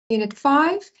Unit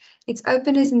 5, it's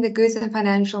openness in the goods and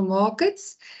financial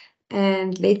markets,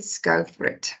 and let's go for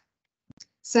it.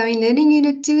 So in Learning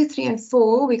Unit 2, 3, and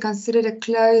 4, we considered a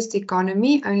closed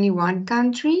economy, only one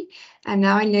country, and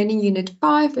now in Learning Unit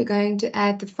 5, we're going to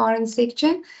add the foreign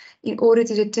section in order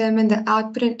to determine the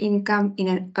output and income in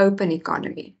an open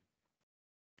economy.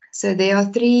 So there are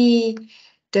three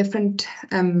different,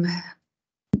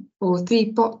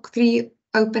 three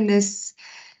openness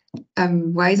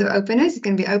ways of openness. It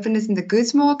can be openness in the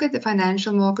goods market, the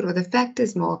financial market, or the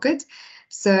factors market.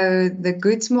 So the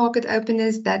goods market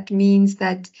openness, that means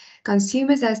that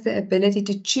consumers has the ability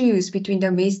to choose between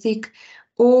domestic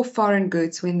or foreign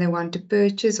goods when they want to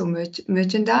purchase or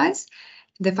merchandise.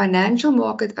 The financial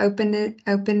market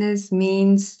openness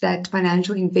means that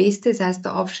financial investors has the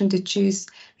option to choose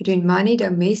between money,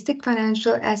 domestic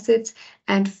financial assets,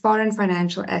 and foreign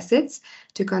financial assets,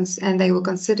 and they will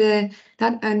consider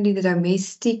not only the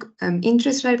domestic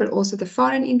interest rate, but also the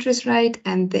foreign interest rate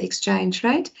and the exchange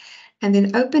rate. And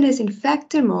then openness in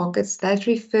factor markets, that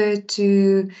refer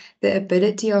to the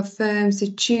ability of firms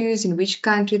to choose in which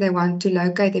country they want to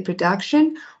locate their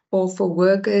production, or for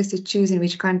workers to choose in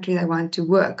which country they want to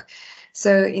work.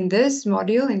 So in this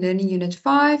module, in Learning Unit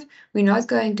 5, we're not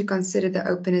going to consider the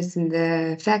openness in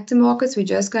the factor markets. We're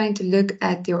just going to look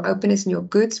at your openness in your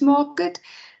goods market.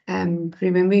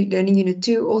 Remember, Learning Unit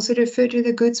 2 also referred to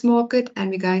the goods market,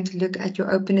 and we're going to look at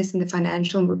your openness in the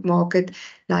financial market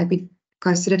like we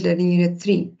considered Learning Unit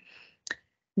 3.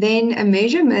 Then a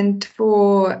measurement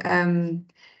for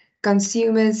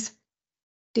consumers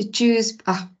to choose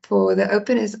for the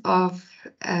openness of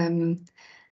the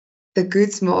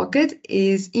goods market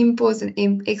is imports and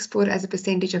export as a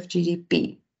percentage of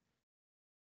GDP.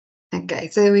 Okay,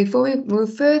 so before we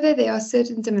move further, there are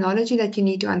certain terminology that you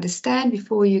need to understand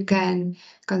before you can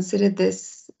consider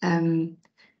this learning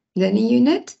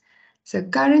unit. So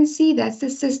currency, that's the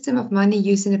system of money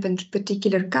used in a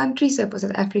particular country. So for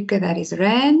South Africa, that is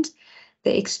rand.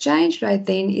 The exchange rate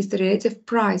then is the relative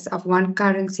price of one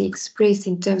currency expressed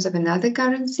in terms of another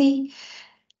currency.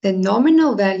 The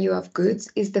nominal value of goods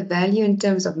is the value in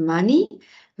terms of money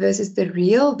versus the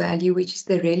real value, which is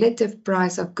the relative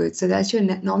price of goods. So that's your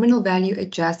nominal value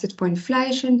adjusted for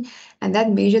inflation, and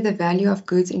that measures the value of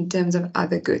goods in terms of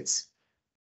other goods.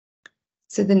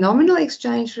 So the nominal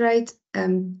exchange rate,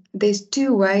 there's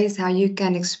two ways how you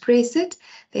can express it.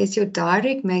 There's your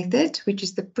direct method, which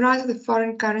is the price of the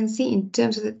foreign currency in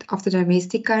terms of the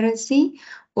domestic currency,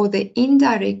 or the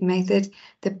indirect method,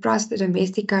 the price of the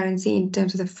domestic currency in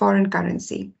terms of the foreign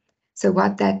currency. So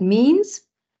what that means,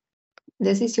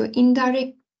 this is your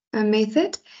indirect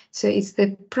method. So it's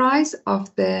the price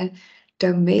of the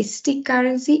domestic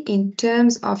currency in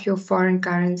terms of your foreign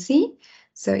currency.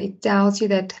 So it tells you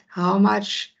that how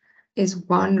much is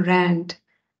 1 rand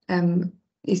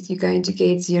is you're going to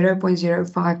get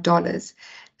 $0.05.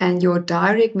 And your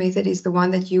direct method is the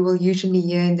one that you will usually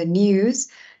hear in the news,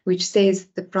 which says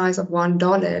the price of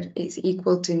 $1 is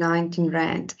equal to 19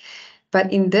 rand.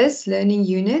 But in this learning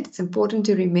unit, it's important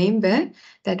to remember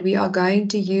that we are going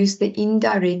to use the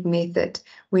indirect method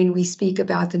when we speak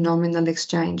about the nominal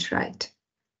exchange rate.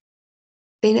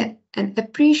 Then an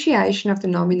appreciation of the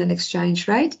nominal exchange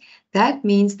rate, that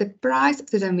means the price of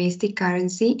the domestic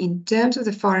currency in terms of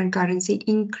the foreign currency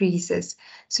increases.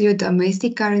 So your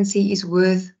domestic currency is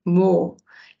worth more.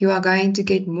 You are going to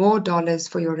get more dollars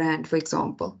for your rand, for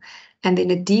example. And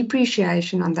then a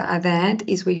depreciation, on the other hand,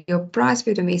 is where your price for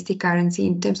your domestic currency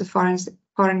in terms of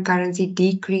foreign currency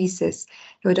decreases.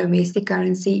 Your domestic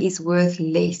currency is worth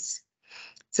less.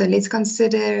 So let's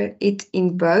consider it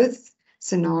in both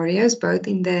scenarios, both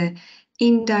in the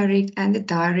indirect and the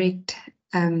direct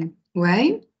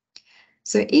way.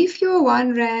 So if your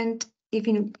 1 rand, if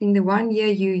in the 1 year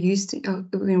you used to,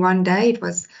 in 1 day it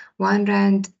was 1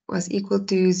 rand was equal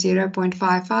to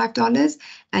 $0.55,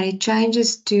 and it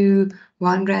changes to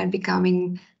 1 rand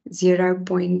becoming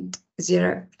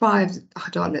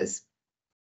 $0.05.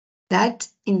 That,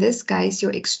 in this case,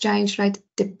 your exchange rate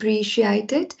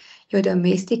depreciated, your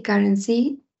domestic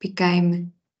currency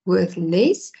became worth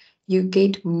less, you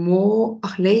get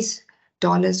less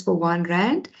dollars for 1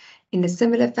 rand. In a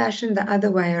similar fashion, the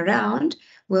other way around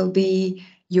will be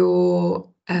your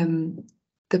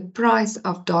the price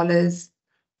of dollars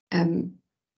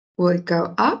will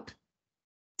go up.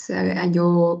 So, and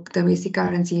your domestic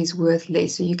currency is worth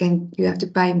less. So you have to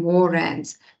pay more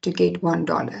rands to get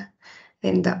 $1.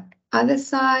 Then the other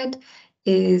side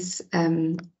is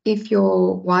if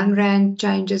your 1 rand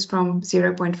changes from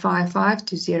 0.55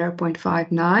 to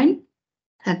 0.59,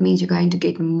 that means you're going to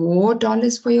get more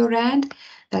dollars for your rand.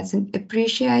 That's an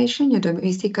appreciation. Your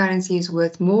domestic currency is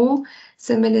worth more.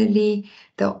 Similarly,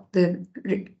 the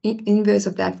inverse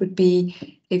of that would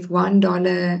be if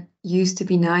 $1 used to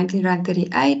be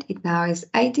 19.38 rand, it now is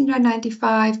 18.95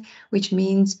 rand, which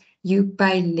means you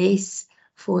pay less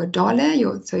for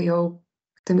 $1, so your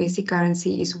domestic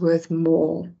currency is worth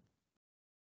more.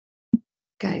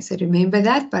 Okay, so remember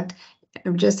that, but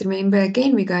just remember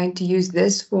again, we're going to use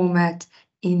this format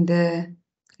in the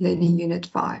Learning Unit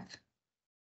 5.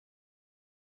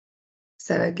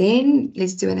 So again,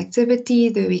 let's do an activity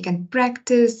where we can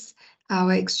practice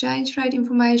our exchange rate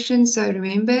information. So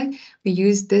remember, we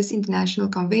use this international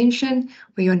convention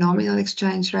where your nominal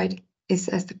exchange rate is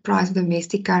as the price of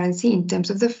domestic currency in terms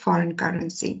of the foreign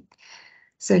currency.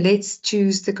 So let's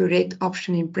choose the correct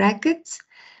option in brackets.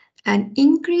 An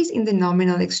increase in the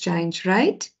nominal exchange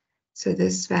rate, so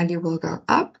this value will go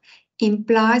up,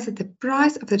 implies that the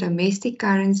price of the domestic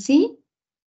currency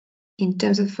in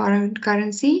terms of foreign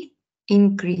currency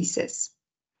increases.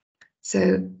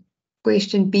 So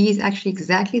question B is actually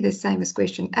exactly the same as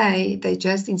question A. They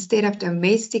just, instead of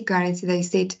domestic currency, they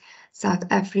said South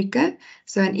Africa.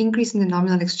 So an increase in the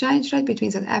nominal exchange rate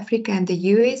between South Africa and the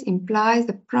US implies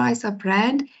the price of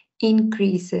rand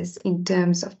increases in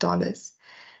terms of dollars.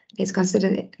 Let's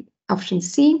consider option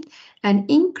C. An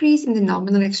increase in the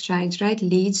nominal exchange rate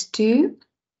leads to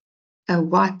a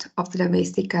what of the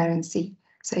domestic currency.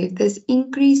 So if this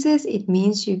increases, it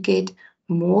means you get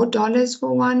more dollars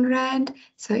for 1 rand.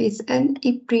 So it's an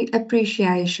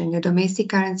appreciation. Your domestic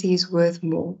currency is worth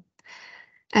more.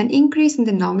 An increase in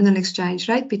the nominal exchange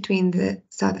rate between the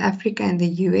South Africa and the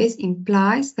US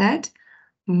implies that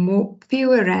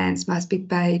fewer rands must be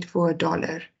paid for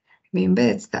 $1. Remember,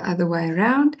 it's the other way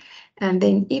around. And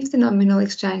then if the nominal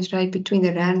exchange rate between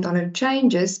the rand dollar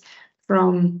changes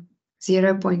from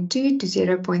 0.2 to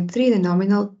 0.3, the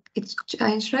nominal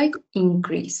exchange rate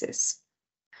increases.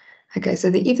 Okay, so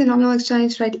if the nominal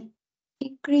exchange rate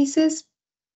increases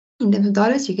in terms of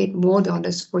dollars, you get more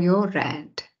dollars for your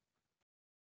rand.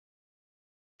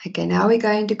 Okay, now we're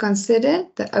going to consider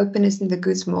the openness in the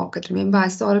goods market. Remember, I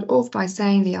started off by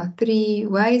saying there are 3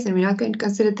 ways, and we're not going to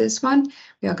consider this one.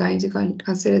 We are going to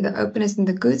consider the openness in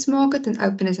the goods market and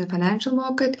openness in the financial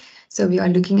market. So we are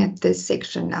looking at this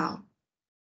section now.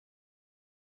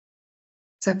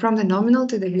 So from the nominal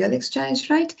to the real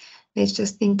exchange rate, let's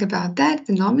just think about that.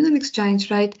 The nominal exchange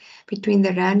rate between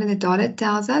the rand and the dollar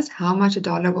tells us how much a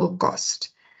dollar will cost.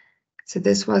 So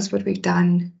this was what we've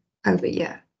done over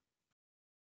here.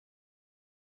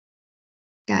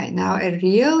 Okay, now a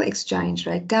real exchange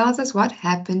rate tells us what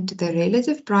happened to the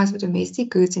relative price of domestic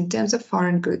goods in terms of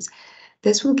foreign goods.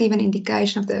 This will give an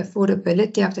indication of the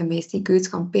affordability of domestic goods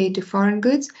compared to foreign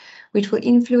goods, which will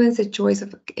influence the choice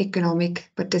of economic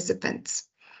participants.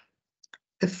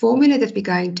 The formula that we're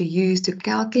going to use to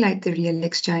calculate the real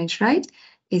exchange rate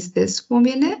is this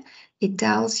formula. It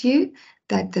tells you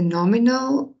that the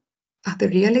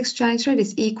real exchange rate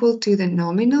is equal to the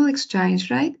nominal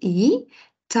exchange rate, E,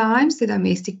 times the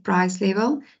domestic price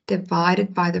level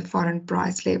divided by the foreign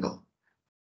price level.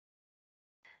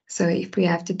 So if we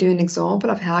have to do an example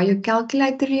of how you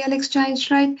calculate the real exchange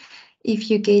rate,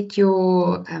 if you get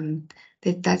your,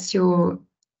 that's your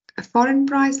foreign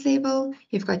price level,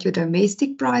 you've got your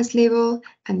domestic price level,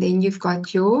 and then you've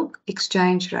got your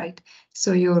exchange rate.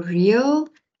 So your real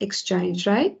exchange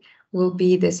rate will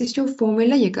be, this is your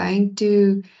formula. You're going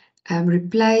to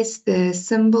replace the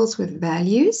symbols with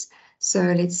values. So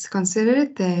let's consider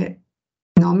the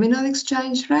nominal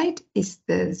exchange rate is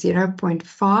the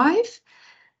 0.5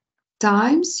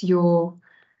 times your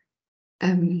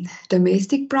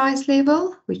domestic price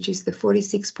level, which is the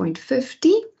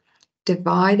 46.50,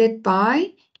 divided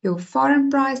by your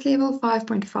foreign price level,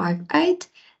 5.58,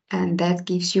 and that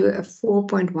gives you a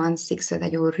 4.16, so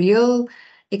that your real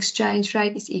exchange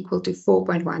rate is equal to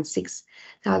 4.16.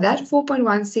 Now that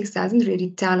 4.16 doesn't really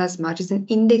tell us much. It's an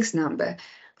index number.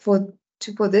 For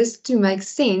this to make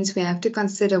sense, we have to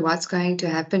consider what's going to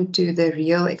happen to the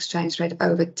real exchange rate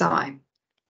over time.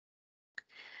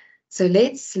 So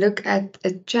let's look at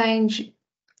a change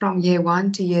from year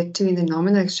 1 to year 2 in the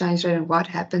nominal exchange rate and what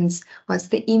happens, what's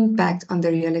the impact on the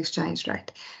real exchange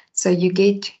rate. So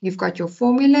you've got your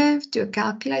formula to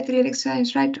calculate the real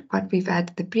exchange rate, what we've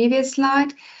had the previous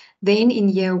slide. Then in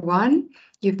year 1,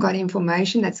 you've got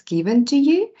information that's given to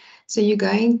you. So you're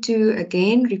going to,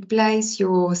 again, replace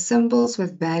your symbols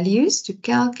with values to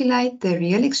calculate the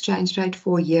real exchange rate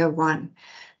for year 1.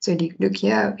 So look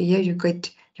here, you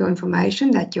get your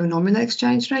information that your nominal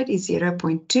exchange rate is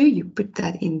 0.2. You put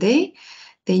that in there.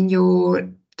 Then your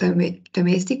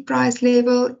domestic price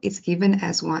level is given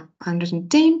as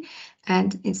 110.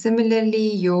 And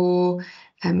similarly, your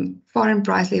foreign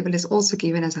price level is also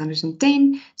given as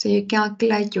 110. So you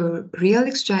calculate your real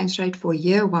exchange rate for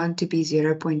year 1 to be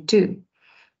 0.2.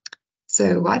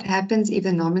 So what happens if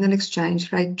the nominal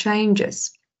exchange rate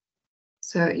changes?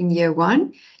 So in year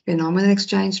 1, the nominal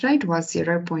exchange rate was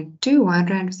 0.2. 1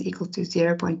 rand was equal to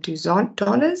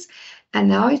 $0.2. And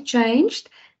now it changed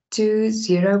to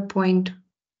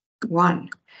 0.1.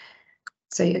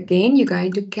 So again, you're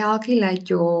going to calculate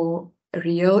your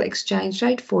real exchange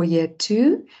rate for year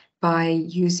 2 by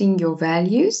using your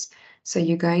values. So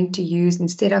you're going to use,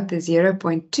 instead of the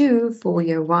 0.2 for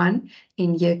year 1,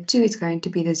 in year 2, it's going to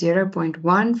be the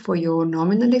 0.1 for your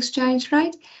nominal exchange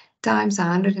rate times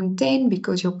 110,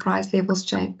 because your price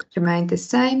levels remain the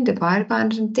same, divided by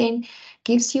 110,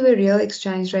 gives you a real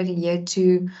exchange rate in year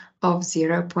 2 of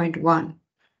 0.1.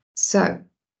 So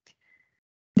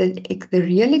the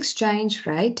real exchange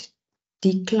rate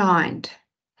declined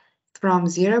from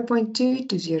 0.2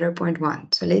 to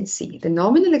 0.1. So let's see. The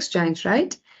nominal exchange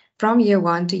rate from year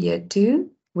 1 to year 2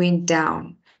 went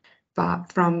down,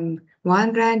 but from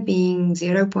 1 rand being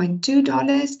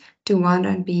 $0.2 to 1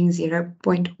 rand being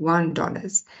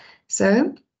 $0.1.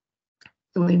 So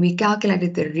when we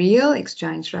calculated the real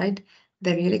exchange rate,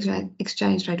 the real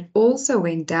exchange rate also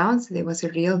went down, so there was a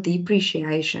real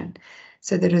depreciation.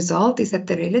 So the result is that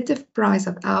the relative price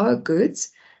of our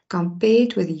goods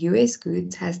compared with US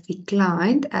goods has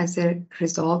declined as a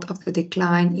result of the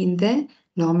decline in the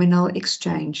nominal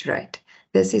exchange rate.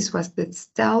 This is what this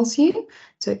tells you.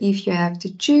 So if you have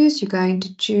to choose, you're going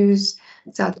to choose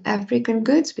South African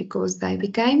goods because they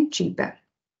became cheaper.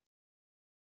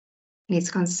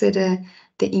 Let's consider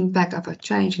the impact of a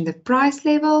change in the price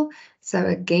level. So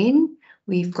again,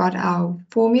 we've got our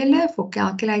formula for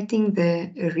calculating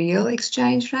the real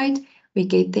exchange rate. We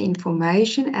get the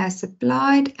information as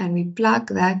supplied and we plug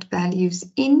that values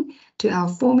in to our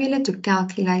formula to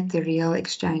calculate the real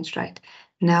exchange rate.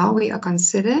 Now we are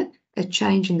consider a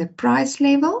change in the price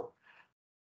level.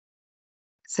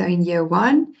 So in year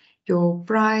 1, your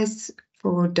price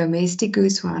for domestic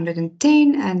goods were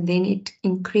 110 and then it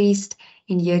increased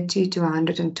in year 2 to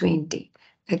 120.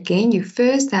 Again, you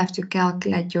first have to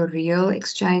calculate your real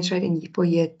exchange rate for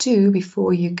year 2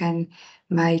 before you can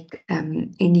make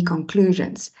any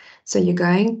conclusions. So you're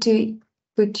going to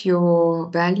put your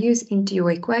values into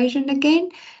your equation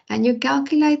again and you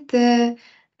calculate the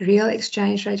real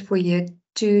exchange rate for year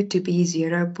 2 to be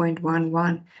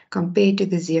 0.11 compared to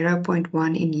the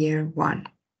 0.1 in year 1.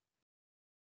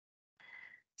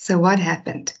 So what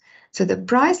happened? So the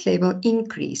price level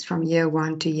increased from year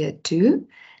 1 to year 2,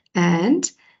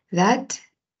 and that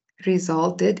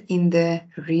resulted in the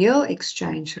real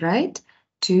exchange rate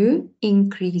to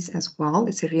increase as well.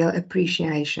 It's a real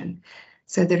appreciation.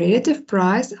 So the relative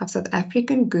price of South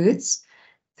African goods,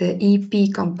 the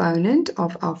EP component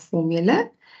of our formula,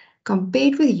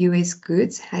 compared with US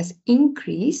goods has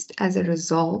increased as a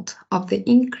result of the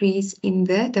increase in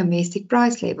the domestic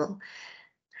price level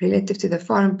relative to the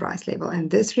foreign price level, and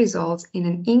this results in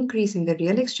an increase in the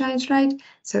real exchange rate,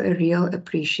 so a real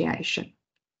appreciation.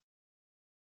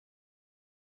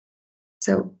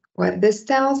 So what this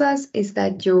tells us is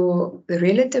that the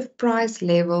relative price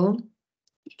level,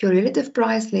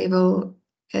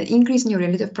 increase in your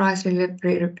relative price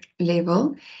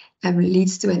level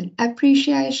leads to an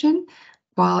appreciation,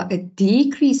 while a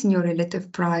decrease in your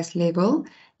relative price level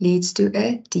leads to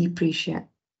a depreciation.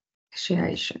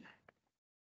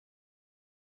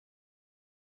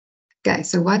 Okay,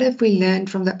 so what have we learned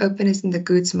from the openness in the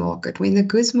goods market? When the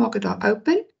goods market are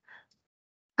open,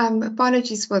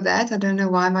 apologies for that. I don't know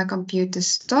why my computer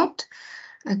stopped.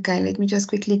 Okay, let me just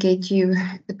quickly get you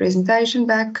the presentation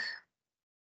back.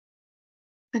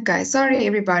 Okay, sorry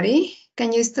everybody.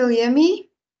 Can you still hear me?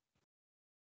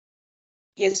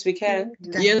 Yes, we can.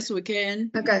 Okay. Yes, we can.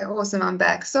 Okay, awesome. I'm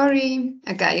back. Sorry.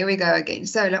 Okay, here we go again.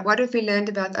 So what have we learned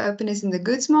about openness in the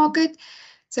goods market?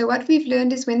 So what we've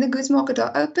learned is when the goods market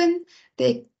are open,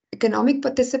 the economic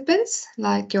participants,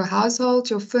 like your households,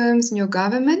 your firms, and your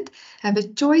government, have a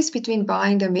choice between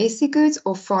buying domestic goods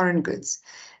or foreign goods.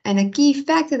 And a key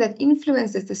factor that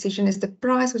influences this decision is the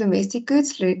price of domestic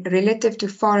goods relative to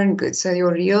foreign goods, so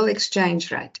your real exchange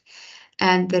rate.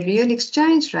 And the real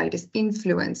exchange rate is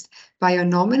influenced by your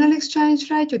nominal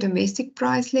exchange rate, your domestic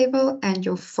price level, and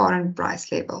your foreign price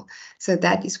level. So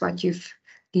that is what you've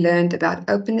learned about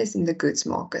openness in the goods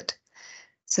market.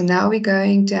 So now we're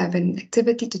going to have an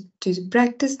activity to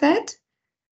practice that.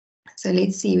 So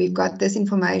let's see, we've got this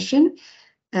information.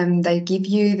 They give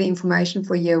you the information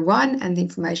for year 1 and the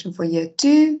information for year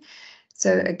 2.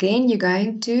 So again,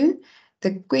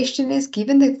 the question is,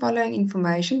 given the following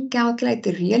information, calculate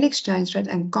the real exchange rate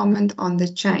and comment on the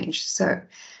change. So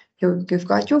You've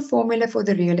got your formula for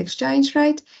the real exchange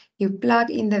rate. You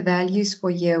plug in the values for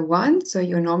year 1, so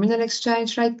your nominal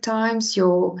exchange rate times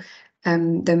your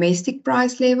domestic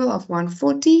price level of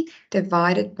 140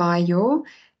 divided by your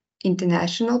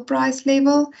international price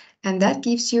level, and that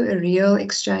gives you a real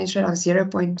exchange rate of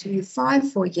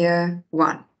 0.25 for year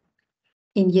 1.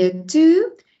 In year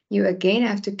 2, you again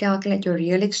have to calculate your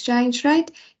real exchange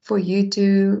rate for you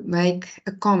to make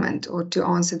a comment or to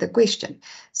answer the question.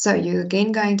 So you're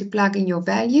again going to plug in your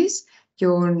values,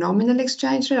 your nominal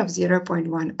exchange rate of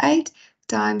 0.18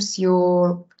 times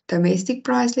your domestic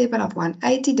price level of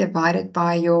 180 divided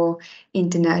by your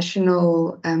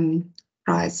international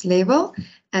price level,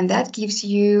 and that gives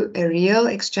you a real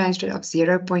exchange rate of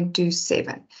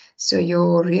 0.27. So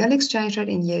your real exchange rate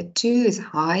in year 2 is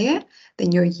higher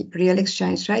than your real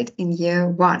exchange rate in year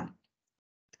 1.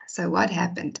 So what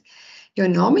happened? Your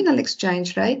nominal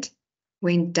exchange rate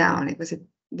went down.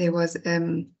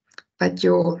 But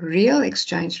your real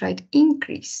exchange rate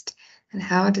increased. And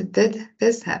how did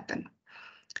this happen?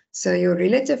 So your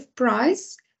relative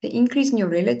price, the increase in your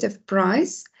relative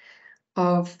price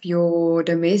of your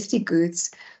domestic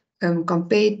goods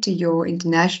compared to your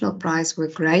international price were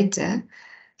greater,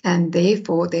 and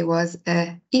therefore there was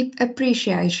an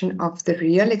appreciation of the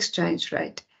real exchange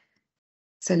rate.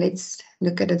 So let's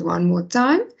look at it one more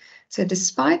time. So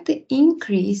despite the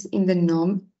increase in the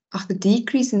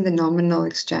decrease in the nominal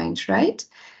exchange rate,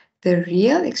 the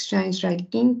real exchange rate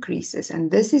increases, and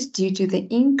this is due to the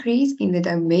increase in the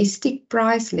domestic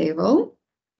price level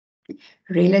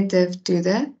relative to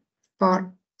the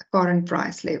foreign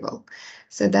price level.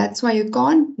 So that's why you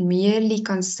can't merely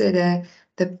consider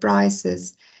the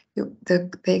prices. The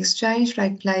exchange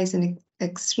rate plays an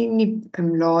extremely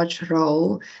large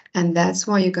role, and that's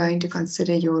why you're going to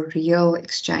consider your real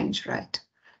exchange rate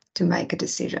to make a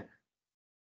decision.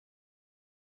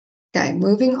 Okay,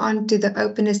 moving on to the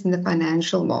openness in the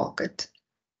financial market.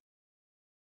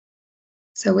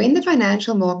 So when the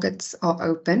financial markets are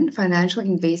open, financial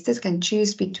investors can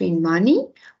choose between money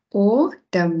or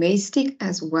domestic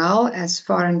as well as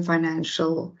foreign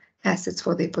financial assets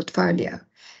for their portfolio.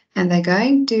 And they're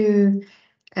going to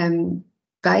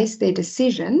base their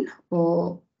decision,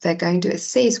 or they're going to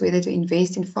assess whether to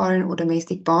invest in foreign or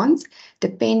domestic bonds,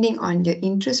 depending on your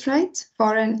interest rates,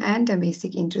 foreign and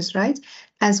domestic interest rates,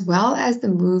 as well as the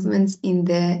movements in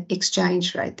the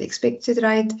exchange rate, the expected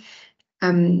rate,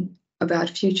 about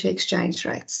future exchange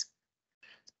rates.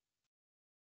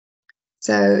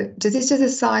 So this is just a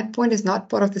side point, it's not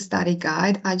part of the study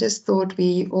guide. I just thought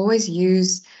we always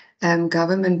use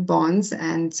government bonds,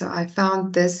 and so I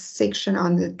found this section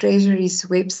on the Treasury's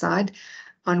website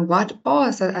on what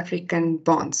are South African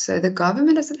bonds. So the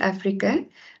government of South Africa,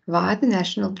 via the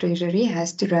National Treasury,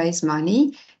 has to raise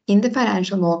money in the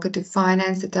financial market to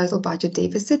finance the total budget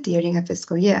deficit during a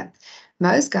fiscal year.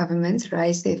 Most governments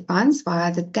raise their funds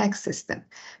via the tax system,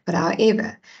 but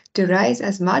however, to raise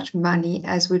as much money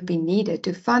as would be needed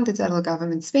to fund the total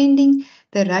government spending,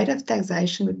 the rate of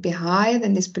taxation would be higher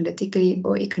than is politically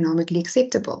or economically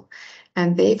acceptable.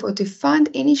 And therefore, to fund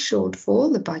any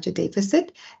shortfall, the budget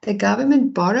deficit, the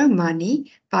government borrow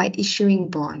money by issuing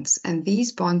bonds. And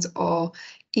these bonds are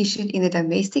issued in the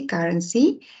domestic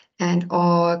currency and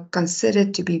are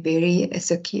considered to be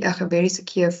a very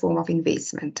secure form of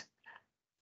investment.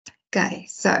 Okay,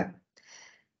 so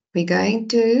we're going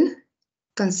to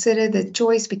consider the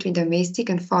choice between domestic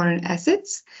and foreign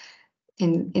assets,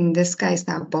 in this case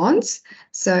now bonds.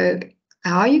 So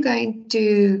how are you going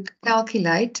to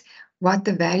calculate what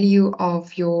the value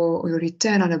of your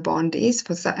return on a bond is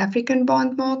for South African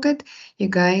bond market? You're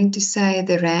going to say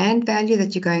the rand value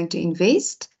that you're going to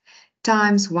invest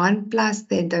times 1 plus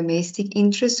the domestic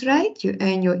interest rate. You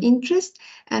earn your interest,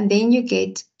 and then you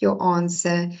get your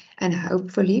answer, and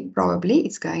hopefully, probably,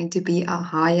 it's going to be a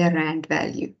higher rand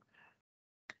value.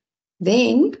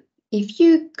 Then, if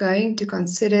you're going to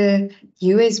consider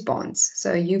US bonds,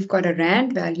 so you've got a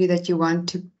rand value that you want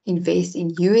to invest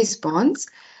in US bonds,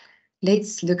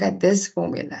 let's look at this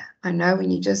formula. I know when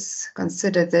you just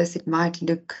consider this, it might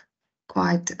look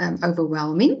quite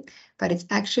overwhelming, but it's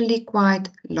actually quite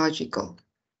logical.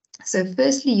 So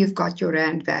firstly, you've got your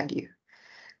rand value.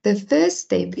 The first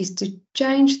step is to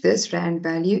change this rand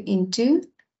value into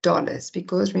dollars,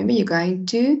 because remember, you're going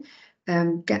to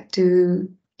get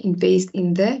to invest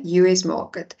in the US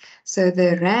market. So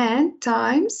the rand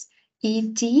times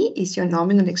ET is your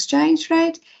nominal exchange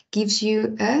rate, gives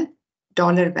you a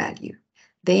dollar value.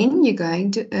 Then you're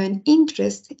going to earn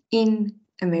interest in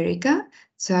America.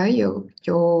 So you're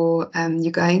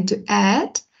going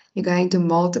to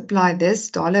multiply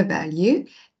this dollar value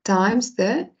times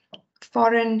the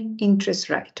foreign interest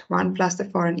rate, 1 plus the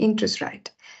foreign interest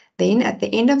rate. Then at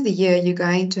the end of the year, you're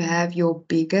going to have your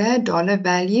bigger dollar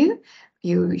value.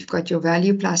 You've got your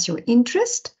value plus your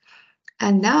interest.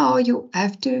 And now you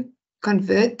have to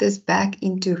convert this back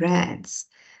into rands.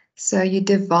 So you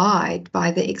divide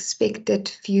by the expected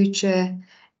future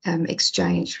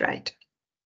exchange rate.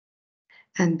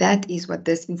 And that is what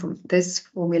this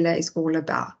formula is all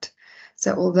about.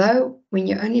 So although when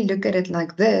you only look at it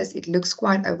like this, it looks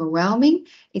quite overwhelming,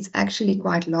 it's actually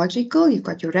quite logical. You've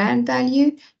got your rand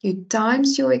value, you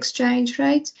times your exchange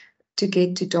rate to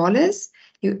get to dollars,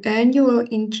 you earn your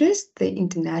interest, the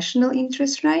international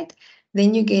interest rate,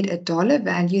 then you get a dollar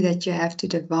value that you have to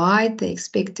divide the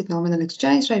expected nominal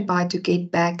exchange rate by to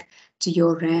get back to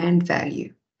your rand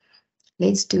value.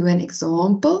 Let's do an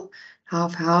example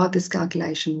of how this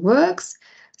calculation works.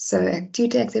 So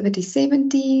activity activity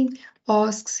 17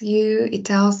 asks you, it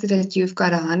tells you that you've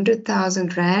got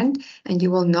 100,000 Rand and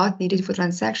you will not need it for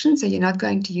transactions. So you're not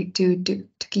going to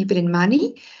keep it in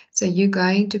money. So you're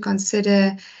going to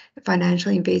consider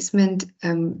financial investment,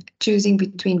 choosing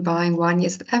between buying 1 year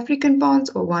South African bonds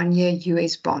or 1 year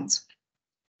US bonds.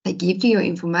 They give you your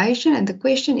information and the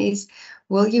question is,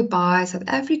 will you buy South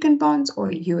African bonds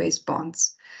or US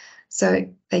bonds? So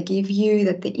they give you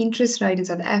that the interest rate in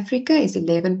South Africa is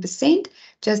 11%.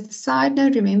 Just a side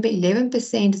note, remember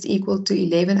 11% is equal to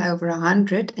 11 over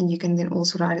 100, and you can then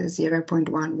also write it as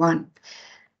 0.11.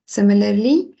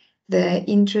 Similarly, the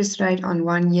interest rate on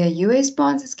 1 year US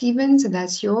bonds is given, so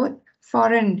that's your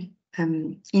foreign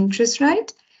interest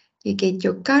rate. You get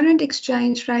your current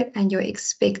exchange rate and your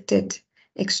expected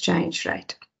exchange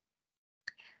rate.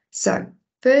 So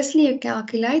firstly, you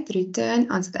calculate the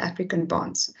return on South African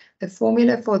bonds. The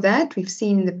formula for that we've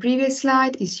seen in the previous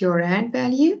slide is your rand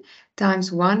value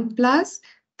times 1 plus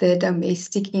the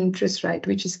domestic interest rate,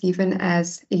 which is given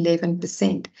as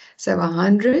 11%. So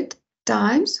 100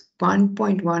 times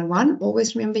 1.11,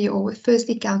 always remember you always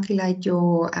firstly calculate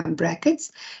your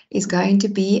brackets, is going to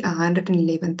be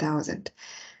 111,000.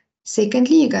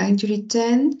 Secondly, you're going to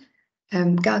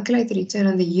calculate the return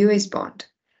on the US bond.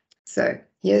 So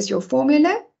here's your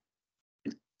formula.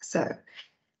 So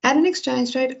at an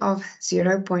exchange rate of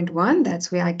 0.1,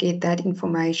 that's where I get that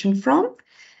information from.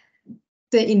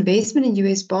 The investment in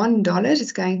US bond in dollars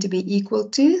is going to be equal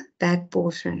to that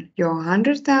portion. Your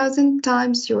 100,000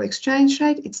 times your exchange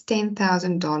rate, it's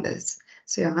 $10,000.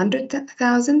 So your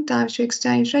 100,000 times your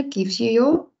exchange rate gives you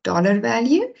your dollar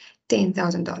value,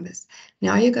 $10,000.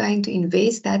 Now you're going to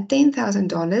invest that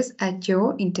 $10,000 at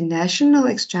your international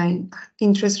exchange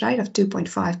interest rate of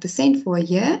 2.5% for a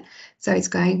year. So it's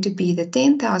going to be the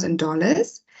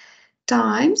 $10,000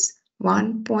 times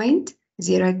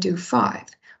 1.025,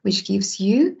 which gives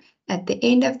you at the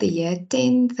end of the year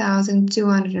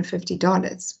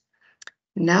 $10,250.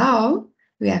 Now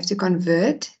we have to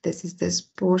convert, this is this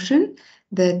portion,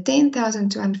 the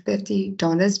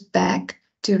 $10,250 back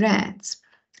to rands.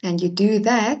 And you do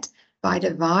that by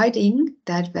dividing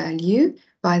that value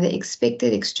by the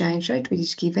expected exchange rate, which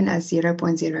is given as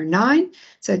 0.09.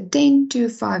 So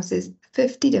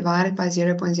 10,250 divided by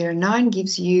 0.09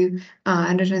 gives you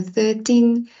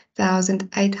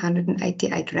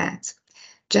 113,888 rands.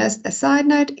 Just a side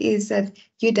note is that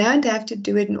you don't have to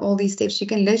do it in all these steps. You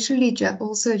can literally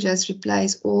also just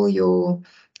replace all your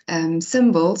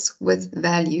symbols with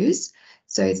values.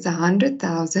 So it's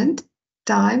 100,000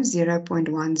 times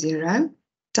 0.10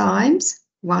 times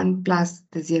 1 plus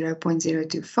the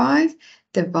 0.025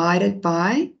 divided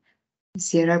by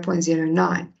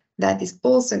 0.09. That is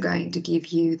also going to give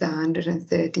you the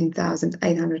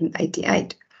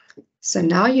 113,888. So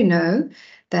now you know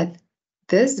that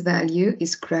this value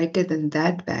is greater than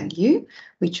that value,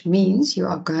 which means you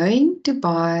are going to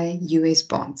buy US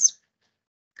bonds.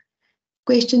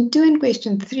 Question 2 and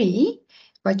question 3,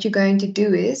 what you're going to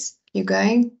do is you're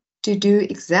going to do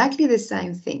exactly the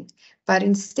same thing, but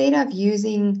instead of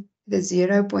using the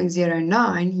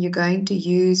 0.09, you're going to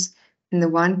use in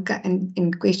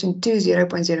question 2,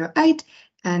 0.08,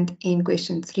 and in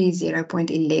question 3,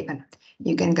 0.11.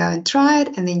 You can go and try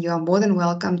it, and then you are more than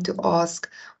welcome to ask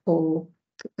or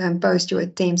post your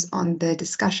attempts on the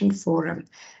discussion forum,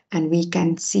 and we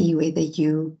can see whether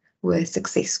you were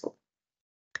successful.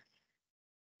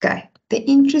 Okay, the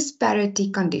interest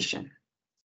parity condition.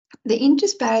 The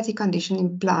interest parity condition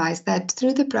implies that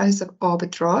through the process of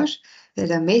arbitrage, the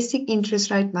domestic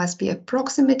interest rate must be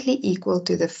approximately equal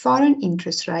to the foreign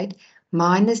interest rate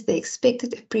minus the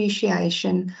expected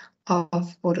appreciation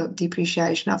of or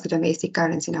depreciation of the domestic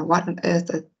currency. Now, what on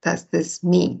earth does this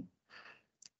mean?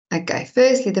 Okay,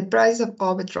 firstly, the process of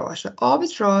arbitrage. So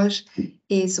arbitrage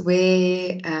is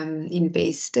where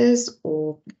investors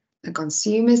or The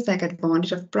consumers take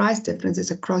advantage of price differences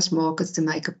across markets to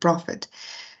make a profit.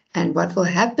 And what will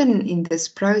happen in this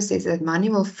process is that money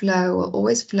will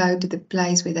always flow to the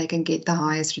place where they can get the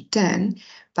highest return.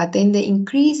 But then the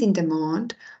increase in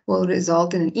demand will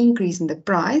result in an increase in the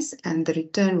price, and the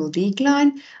return will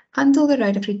decline until the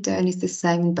rate of return is the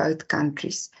same in both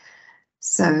countries.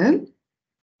 So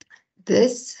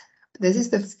this is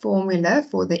the formula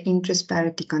for the interest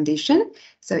parity condition.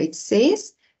 So it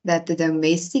says that the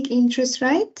domestic interest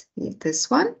rate, this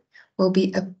one, will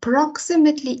be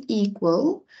approximately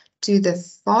equal to the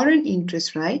foreign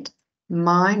interest rate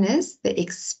minus the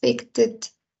expected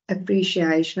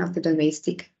appreciation of the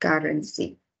domestic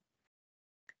currency.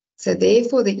 So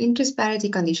therefore, the interest parity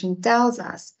condition tells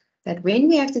us that when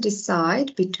we have to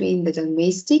decide between the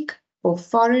domestic or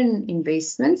foreign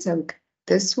investment, so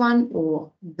this one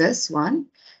or this one,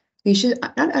 you should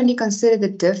not only consider the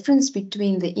difference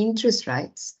between the interest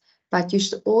rates, but you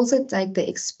should also take the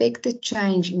expected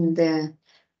change in the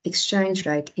exchange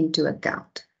rate into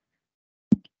account.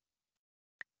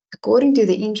 According to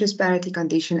the interest parity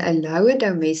condition, a lower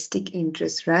domestic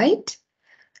interest rate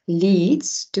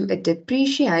leads to a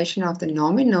depreciation of the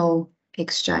nominal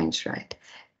exchange rate.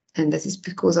 And this is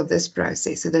because of this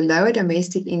process. So the lower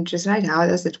domestic interest rate, how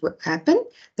does it happen?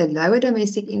 The lower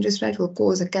domestic interest rate will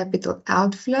cause a capital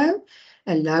outflow,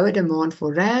 a lower demand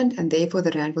for rand, and therefore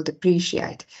the rand will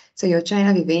depreciate. So your chain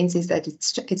of events is that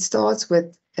it starts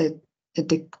with a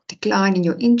decline in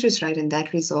your interest rate, and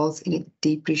that results in a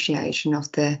depreciation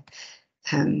of the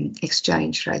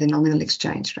exchange rate, the nominal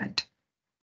exchange rate.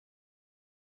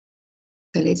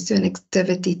 So let's do an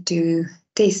activity to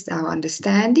test our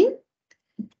understanding.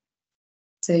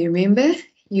 So you remember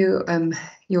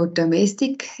your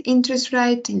domestic interest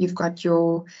rate, and you've got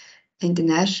your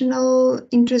international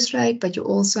interest rate, but you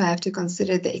also have to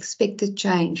consider the expected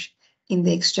change in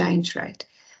the exchange rate.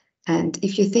 And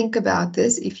if you think about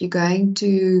this, if you're going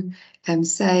to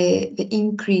say the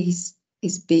increase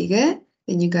is bigger,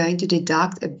 then you're going to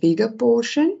deduct a bigger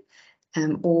portion,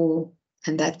 and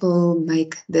that will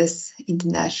make this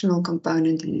international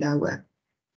component lower.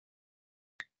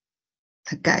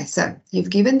 Okay, so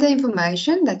you've given the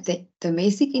information that the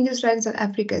domestic interest rate in South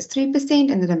Africa is 3%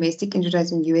 and the domestic interest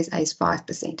rate in USA is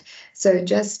 5%. So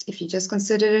if you just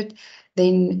consider it,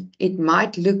 then it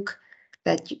might look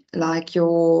that like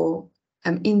your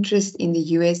interest in the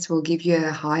US will give you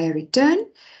a higher return.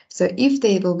 So if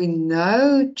there will be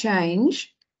no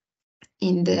change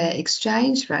in the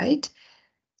exchange rate,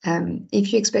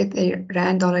 if you expect the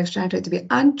rand-dollar exchange rate to be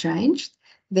unchanged,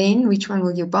 then which one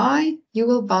will you buy? You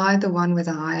will buy the one with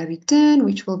a higher return,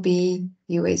 which will be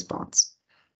US bonds.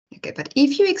 Okay, but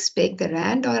if you expect the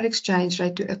rand-dollar exchange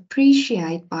rate to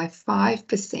appreciate by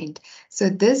 5%, so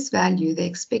this value, the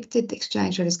expected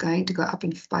exchange rate is going to go up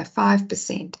by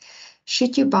 5%,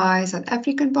 should you buy South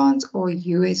African bonds or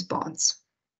US bonds?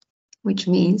 Which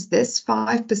means this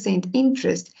 5%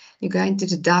 interest, you're going to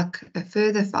deduct a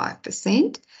further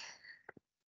 5%.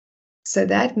 So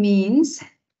that means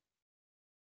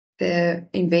the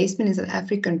investment in South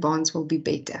African bonds will be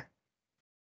better.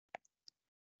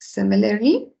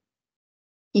 Similarly,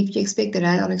 if you expect the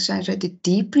rand-dollar exchange rate to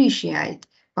depreciate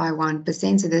by 1%,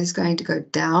 so this is going to go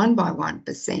down by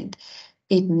 1%,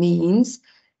 it means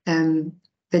the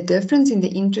difference in the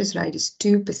interest rate is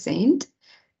 2%,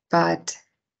 but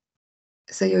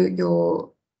so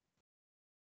you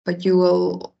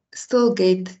will still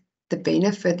get the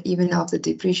benefit even of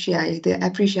the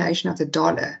appreciation of the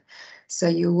dollar. So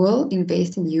you will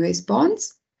invest in US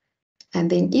bonds. And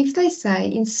then if they say,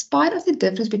 in spite of the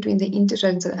difference between the interest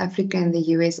rate in South Africa and the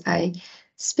USA,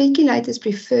 speculators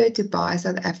prefer to buy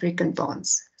South African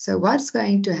bonds. So what's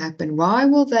going to happen? Why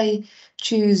will they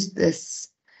choose this?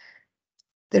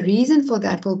 The reason for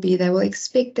that will be they will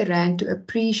expect the rand to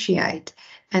appreciate,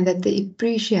 and that the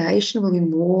appreciation will be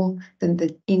more than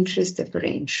the interest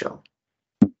differential.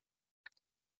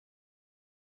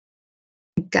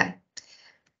 Okay.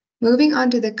 Moving on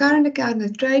to the current account and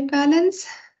the trade balance.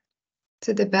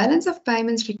 So the balance of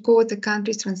payments record the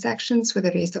country's transactions with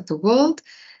the rest of the world,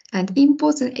 and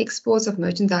imports and exports of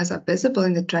merchandise are visible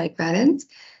in the trade balance.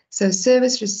 So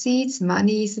service receipts,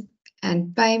 monies,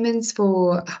 and payments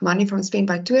for money from spent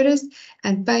by tourists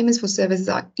and payments for services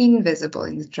are invisible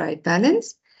in the trade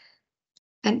balance.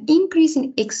 An increase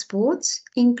in exports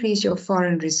increase your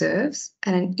foreign reserves,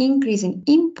 and an increase in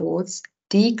imports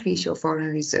decrease your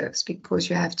foreign reserves because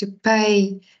you have to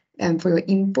pay for your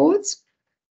imports.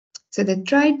 So the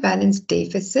trade balance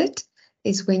deficit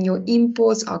is when your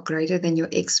imports are greater than your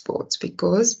exports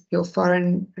because your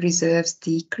foreign reserves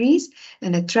decrease,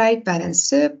 and a trade balance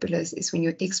surplus is when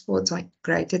your exports are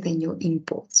greater than your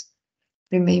imports.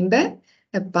 Remember,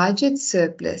 a budget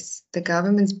surplus, the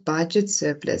government's budget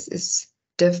surplus is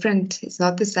different. It's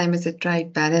not the same as a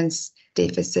trade balance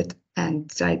deficit and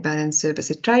trade balance surplus.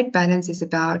 A trade balance is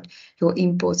about your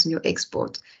imports and your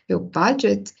exports. Your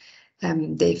budget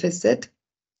deficit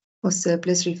or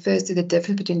surplus refers to the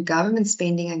difference between government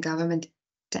spending and government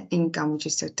income, which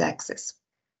is your taxes.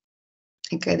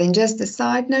 Okay, then just a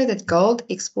side note that gold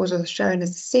exports are shown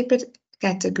as a separate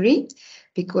category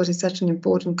because it's such an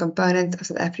important component of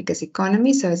South Africa's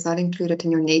economy, so it's not included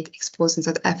in your net exports in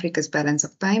South Africa's balance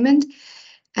of payment.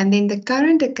 And then the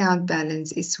current account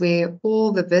balance is where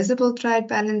all the visible trade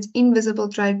balance, invisible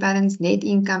trade balance, net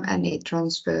income, and net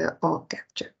transfer are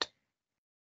captured.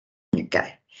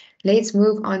 Okay, let's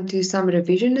move on to some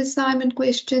revision assignment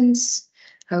questions.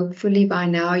 Hopefully by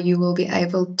now you will be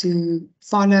able to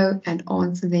follow and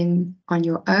answer them on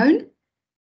your own.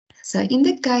 So in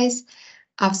the case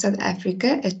of South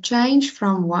Africa, a change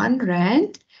from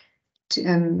R1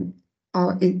 to,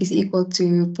 is equal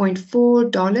to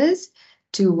 $0.4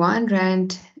 to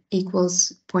R1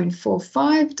 equals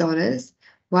 $0.45.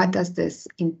 What does this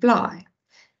imply?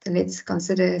 So let's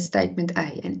consider statement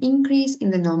A, an increase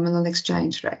in the nominal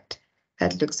exchange rate.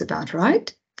 That looks about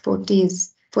right.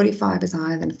 45 is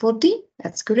higher than 40.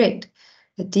 That's correct.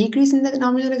 A decrease in the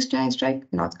nominal exchange rate,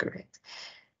 not correct.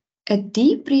 A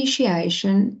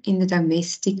depreciation in the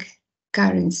domestic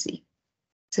currency.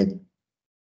 So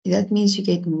that means you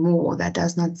get more. That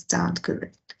does not sound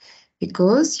correct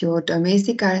because your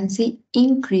domestic currency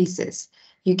increases.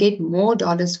 You get more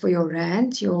dollars for your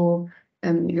rand. Your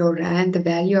rand, the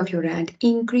value of your rand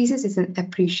increases. It's an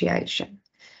appreciation.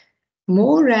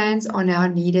 More rands are now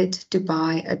needed to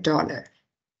buy a dollar.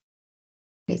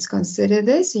 Let's consider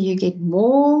this. So you get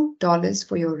more dollars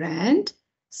for your rand.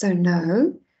 So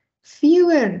no,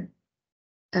 fewer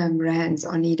rands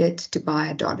are needed to buy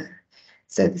a dollar.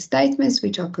 So the statements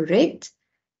which are correct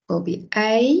will be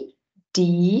A,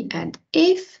 D, and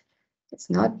F. It's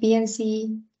not B and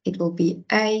C. It will be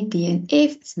A, D, and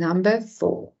F. It's number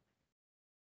 4.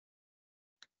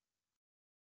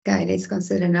 Okay, let's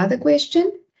consider another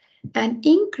question. An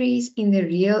increase in the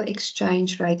real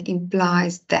exchange rate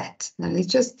implies that. Now let's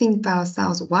just think by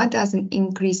ourselves, what does an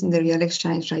increase in the real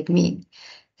exchange rate mean?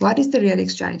 What is the real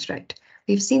exchange rate?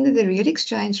 We've seen that the real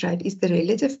exchange rate is the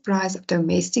relative price of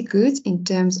domestic goods in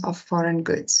terms of foreign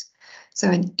goods. So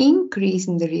an increase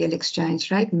in the real exchange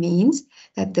rate means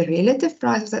that the relative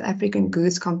price of South African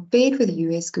goods compared with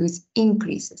US goods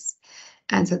increases.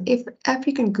 And so if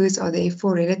African goods are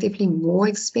therefore relatively more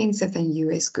expensive than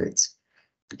US goods.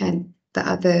 And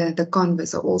the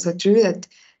converse are also true, that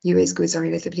US goods are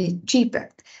relatively cheaper.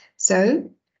 So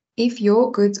if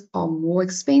your goods are more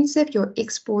expensive, your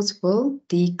exports will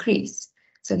decrease.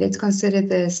 So let's consider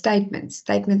the statements.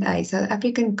 Statement A, South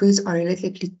African goods are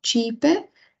relatively cheaper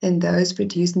than those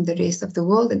produced in the rest of the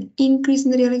world. An increase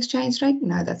in the real exchange rate?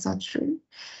 No, that's not true.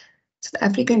 South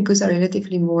African goods are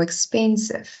relatively more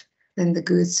expensive than the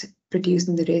goods produced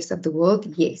in the rest of the world?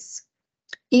 Yes.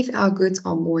 If our goods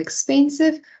are more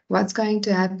expensive, what's going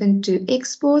to happen to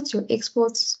exports? Your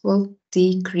exports will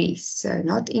decrease. So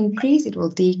not increase, it will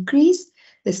decrease.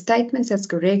 The statements that's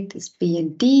correct is B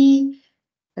and D.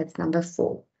 That's number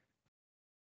 4.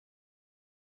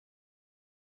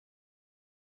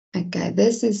 Okay,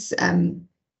 this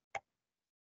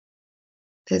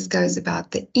goes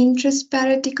about the interest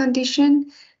parity condition,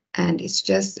 and it's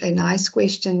just a nice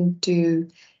question to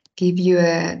give you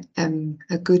a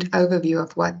good overview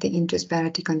of what the interest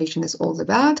parity condition is all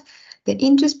about. The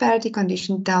interest parity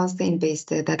condition tells the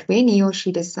investor that when he or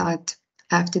she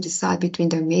have to decide between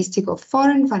domestic or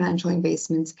foreign financial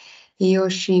investments, he or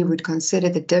she would consider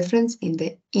the difference in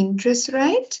the interest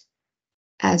rate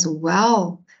as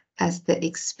well as the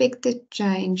expected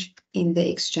change in the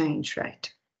exchange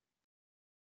rate.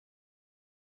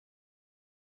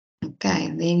 Okay,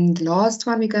 and then the last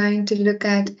one we're going to look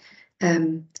at,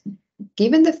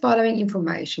 given the following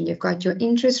information, you've got your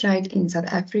interest rate in South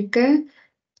Africa,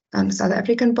 South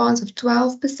African bonds of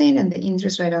 12% and the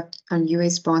interest rate on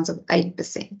US bonds of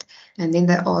 8%. And then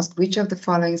they ask which of the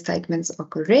following statements are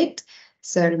correct.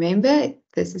 So remember,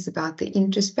 this is about the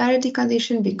interest parity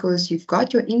condition because you've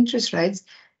got your interest rates,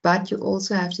 but you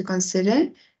also have to consider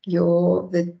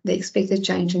the expected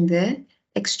change in the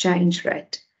exchange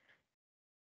rate.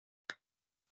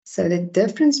 So the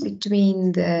difference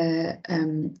between the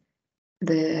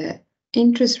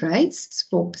interest rates is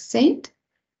 4%.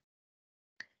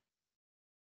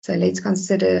 So let's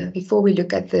consider, before we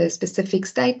look at the specific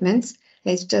statements,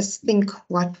 let's just think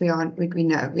what we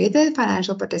know. Whether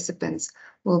financial participants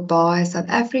will buy South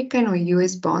African or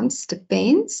US bonds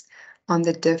depends on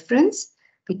the difference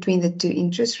between the two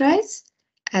interest rates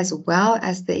as well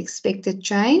as the expected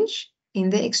change in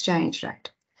the exchange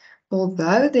rate.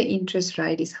 Although the interest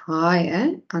rate is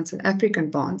higher on South African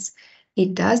bonds,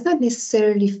 it does not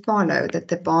necessarily follow that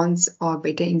the bonds are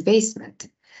better investment,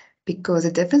 because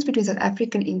the difference between South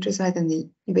African interest rate and the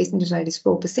investment interest rate is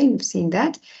 4%. We've seen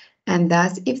that. And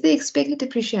thus, if the expected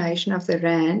depreciation of the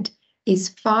rand is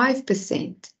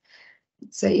 5%,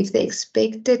 so if the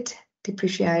expected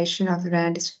depreciation of the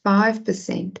rand is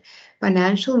 5%,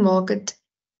 financial market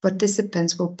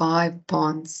participants will buy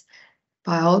bonds.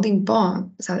 By holding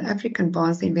South African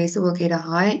bonds, the investor will get a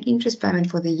higher interest payment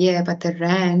for the year, but the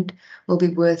rand will be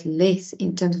worth less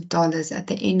in terms of dollars at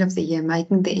the end of the year,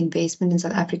 making the investment in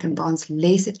South African bonds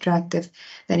less attractive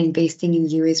than investing in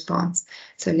US bonds.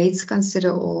 So let's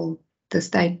consider all the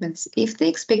statements. If the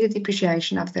expected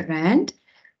depreciation of the rand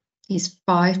is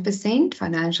 5%,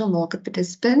 financial market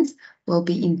participants will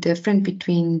be indifferent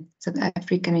between South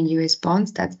African and US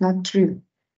bonds. That's not true.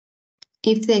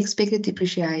 If the expected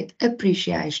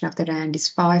appreciation of the rand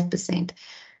is 5%,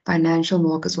 financial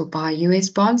markets will buy US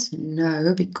bonds?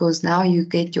 No, because now you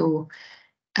get your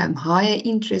higher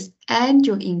interest and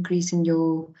your increase in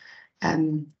your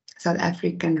South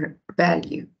African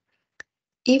value.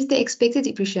 If the expected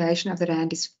depreciation of the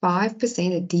rand is 5%,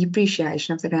 the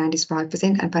depreciation of the rand is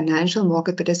 5%, and financial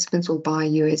market participants will buy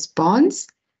US bonds,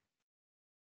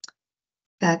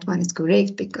 that one is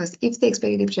correct, because if the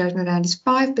expected depreciation of the rand is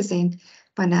 5%,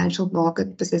 financial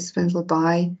market participants will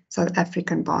buy South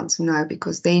African bonds. No,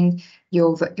 because then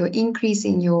your increase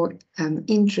in your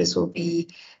interest will be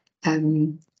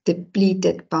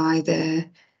depleted by the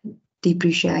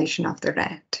depreciation of the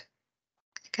rand.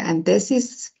 Okay, and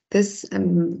this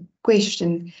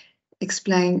question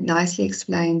nicely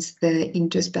explains the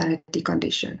interest parity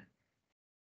condition.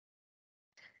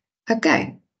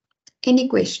 Okay, any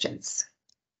questions?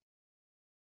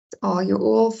 Are you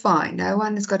all fine? No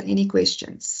one has got any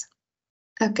questions?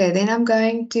 Okay, then I'm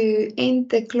going to end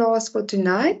the class for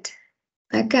tonight.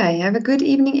 Okay, have a good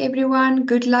evening, everyone.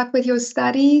 Good luck with your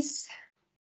studies.